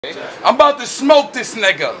I'm about to smoke this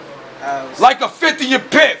nigga like a 50 of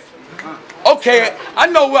piff. Okay, I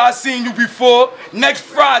know where I seen you before. Next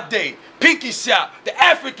Friday, Pinky Shop, the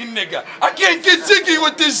African nigga. I can't get jiggy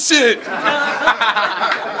with this shit.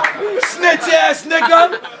 Snitch ass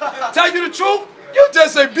nigga. Tell you the truth, you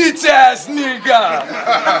just a bitch ass nigga.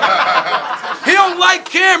 He don't like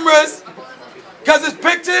cameras because his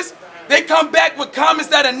pictures, they come back with comments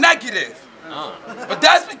that are negative. But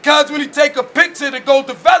that's because when he take a picture to go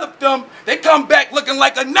develop them, they come back looking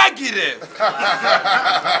like a negative.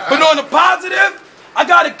 But on the positive, I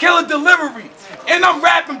got a killer delivery, and I'm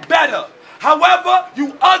rapping better. However,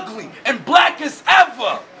 you ugly and black as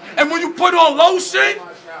ever. And when you put on lotion,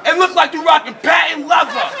 it looks like you rocking patent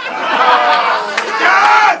leather.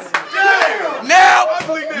 Yes!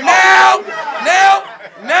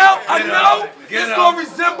 Now I know this gonna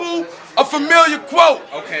resemble a familiar quote.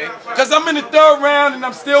 Okay. Because I'm in the third round and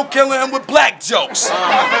I'm still killing him with black jokes.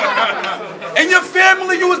 In your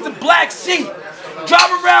family, you was the black sheep.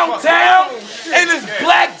 Drive around town in this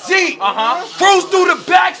black Jeep. Cruise through the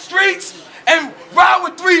back streets and ride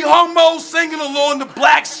with 3 homos singing along the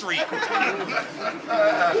black street.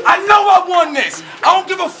 I know I won this. I don't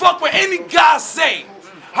give a fuck what any guy say.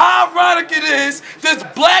 How ironic it is, this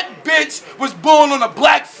black bitch was born on a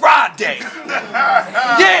Black Friday.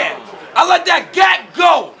 Yeah, I let that gat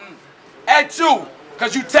go at you,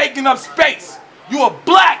 cause you taking up space. You a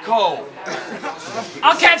black hole.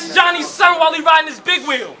 I'll catch Johnny's son while he riding his big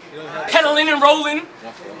wheel. Pedaling and rolling,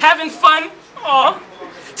 having fun. Aw.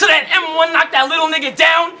 Till that M1 knock that little nigga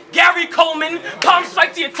down. Gary Coleman, palm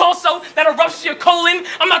strike to your torso, that'll rupture your colon.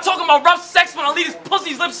 I'm not talking about rough sex when I leave his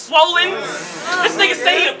pussy's lips swollen. This nigga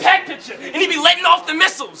say he a pack pitcher, and he be letting off the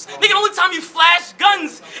missiles. Nigga, the only time you flash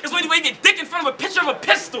guns is when you wave your dick in front of a picture of a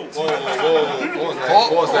pistol.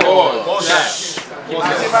 Pause that.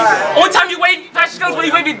 Only time you flash guns when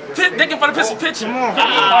you wave your dick in front of a picture.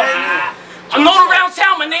 I'm known around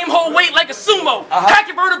town, my name hold weight like a sumo.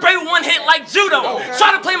 Crack your vertebrae with 1 hit like judo.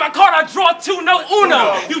 Try to play my card, I draw 2, no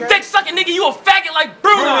uno. You dick sucking nigga, you a faggot like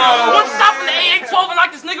Bruno. One stop from the AA-12 and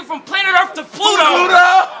knock this nigga from planet Earth to Pluto.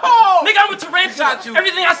 Nigga, I'm a tarantula.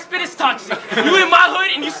 Everything I spit is toxic. You in my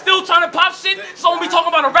hood and you still trying to pop shit? So I'm be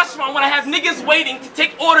talking about a restaurant when I have niggas waiting to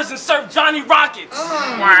take orders and serve Johnny Rockets.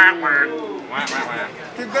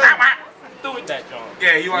 Through with that, John.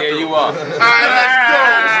 Yeah, you are. Yeah, you are. Alright,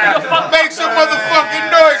 let's go. Make some motherfucking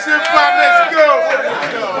noise, hip-hop. Let's go.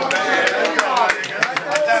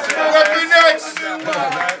 Weapon X.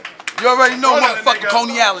 You already know motherfucking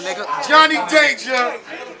Coney Allen, nigga. Johnny Danger,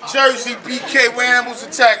 Jersey, BK, where animals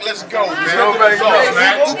attack. Let's go,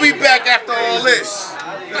 man. We'll be back after all this.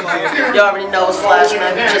 You already know Slash,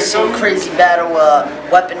 man. We just seen crazy battle,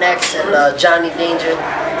 Weapon X and Johnny Danger.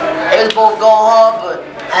 They was both going hard, but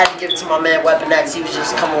I had to give it to my man Weapon X. He was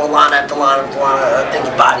just coming with line after line after line. I think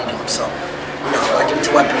he bodied him, so you know, I give it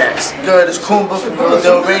to Weapon X. Good, it's Kumba from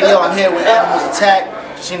Real Radio. I'm here with Animals Attack.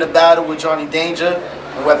 Seen the battle with Johnny Danger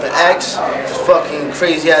and Weapon X. It's a fucking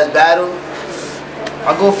crazy ass battle.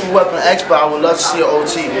 I'll go for Weapon X, but I would love to see an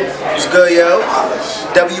OT. What's good, yo?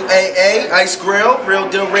 WAA, Ice Grill, Real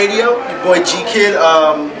Deal Radio. Your boy G Kid.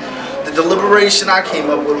 The deliberation I came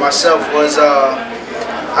up with myself was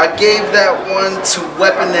I gave that one to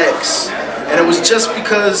Weapon X, and it was just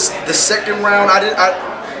because the second round I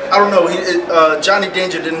don't know, Johnny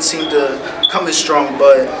Danger didn't seem to come as strong,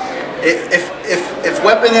 but if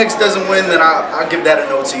Weapon X doesn't win, then I'll give that a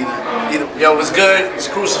no to either. Yo, what's good? It's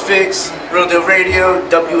Crucifix, Real Deal Radio,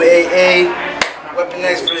 WAA, Weapon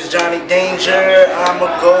X versus Johnny Danger. I'ma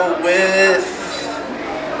go with,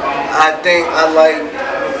 I think I like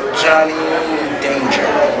Johnny Danger.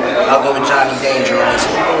 I'll go with Johnny Danger on this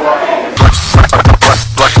one.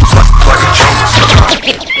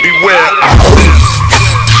 Beware.